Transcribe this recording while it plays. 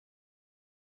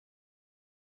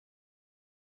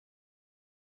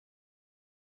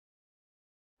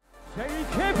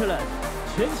Kaplan，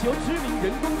 全球知名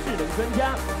人工智能专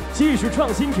家、技术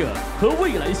创新者和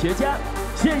未来学家，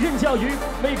现任教于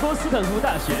美国斯坦福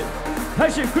大学。他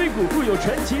是硅谷富有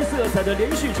传奇色彩的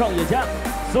连续创业家，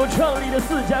所创立的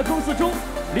4家公司中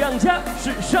，2家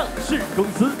是上市公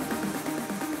司。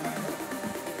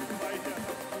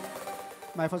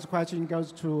 My first question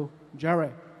goes to Jerry.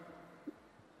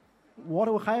 What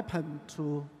will happen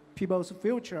to people's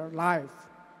future life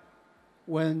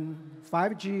when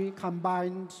 5G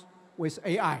combined with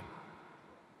AI?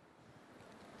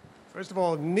 First of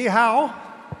all, ni hao.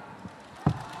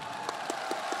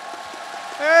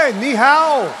 Hey, ni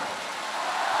hao.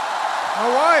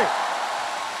 All right.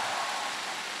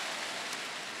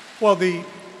 Well, the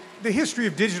history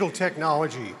of digital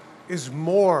technology is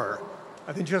more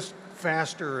than just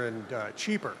faster and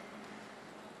cheaper.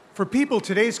 For people,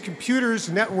 today's computers,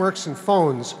 networks, and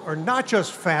phones are not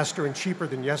just faster and cheaper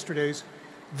than yesterday's,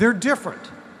 they're different.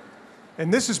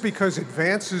 And this is because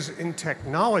advances in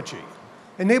technology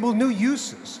enable new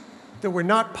uses that were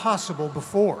not possible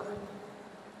before.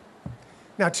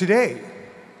 Now today,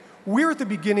 we're at the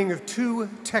beginning of 2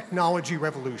 technology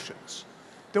revolutions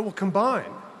that will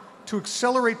combine to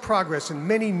accelerate progress in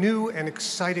many new and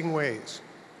exciting ways.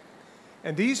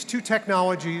 And these 2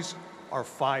 technologies are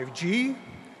 5G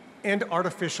and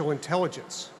artificial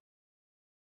intelligence.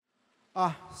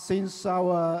 Since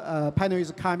our panel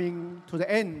is coming to the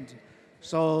end,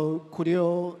 so could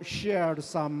you share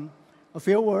a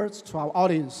few words to our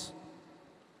audience?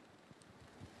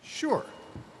 Sure.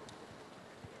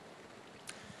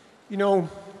 You know,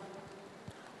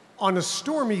 on a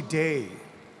stormy day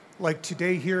like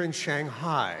today here in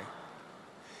Shanghai,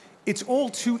 it's all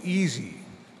too easy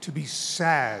to be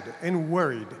sad and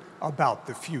worried about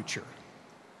the future.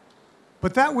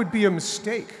 But that would be a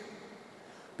mistake,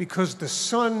 because the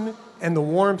sun and the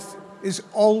warmth is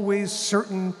always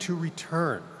certain to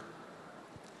return.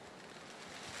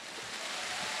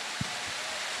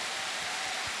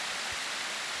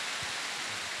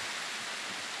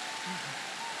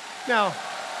 Now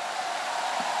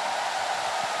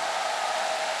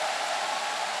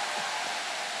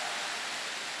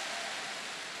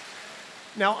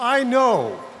I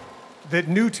know that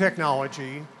new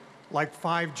technology like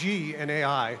 5G and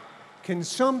AI can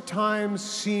sometimes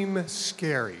seem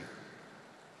scary.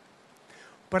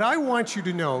 But I want you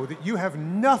to know that you have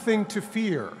nothing to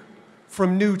fear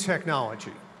from new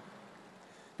technology.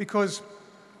 Because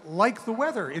like the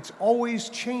weather, it's always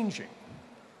changing.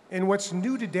 And what's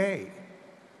new today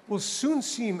will soon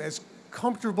seem as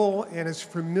comfortable and as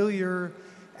familiar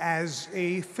as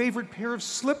a favorite pair of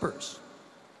slippers.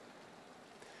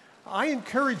 I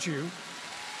encourage you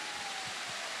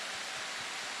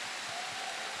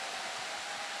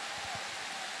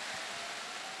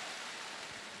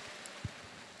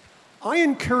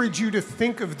to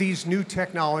think of these new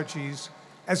technologies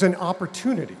as an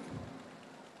opportunity,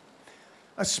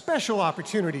 a special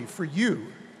opportunity for you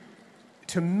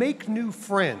to make new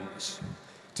friends,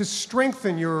 to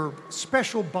strengthen your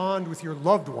special bond with your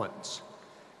loved ones,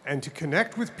 and to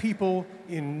connect with people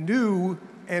in new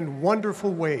and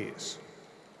wonderful ways.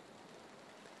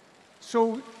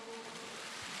 So,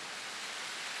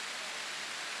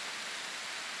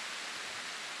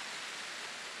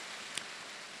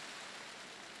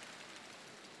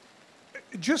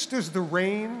 just as the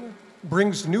rain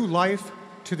brings new life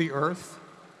to the earth,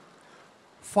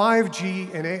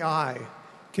 5G and AI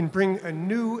can bring a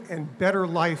new and better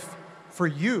life for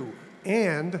you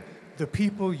and the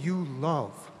people you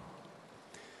love.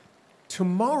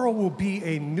 Tomorrow will be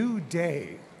a new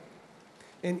day,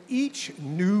 and each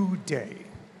new day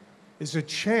is a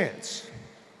chance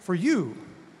for you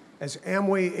as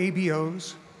Amway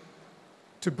ABOs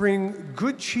to bring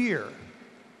good cheer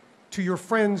to your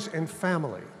friends and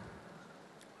family.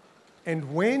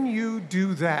 And when you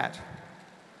do that,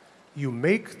 you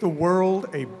make the world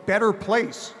a better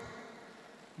place,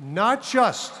 not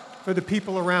just for the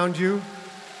people around you,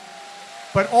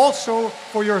 but also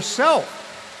for yourself.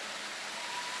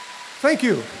 Thank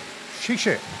you. 谢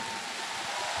谢。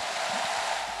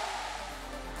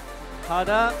好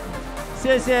的，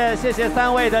谢谢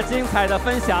3位的精彩的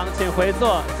分享，请回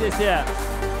座，谢谢。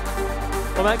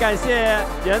我们感谢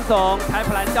袁总、凯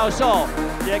普兰教授，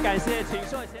也感谢秦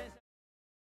硕先生。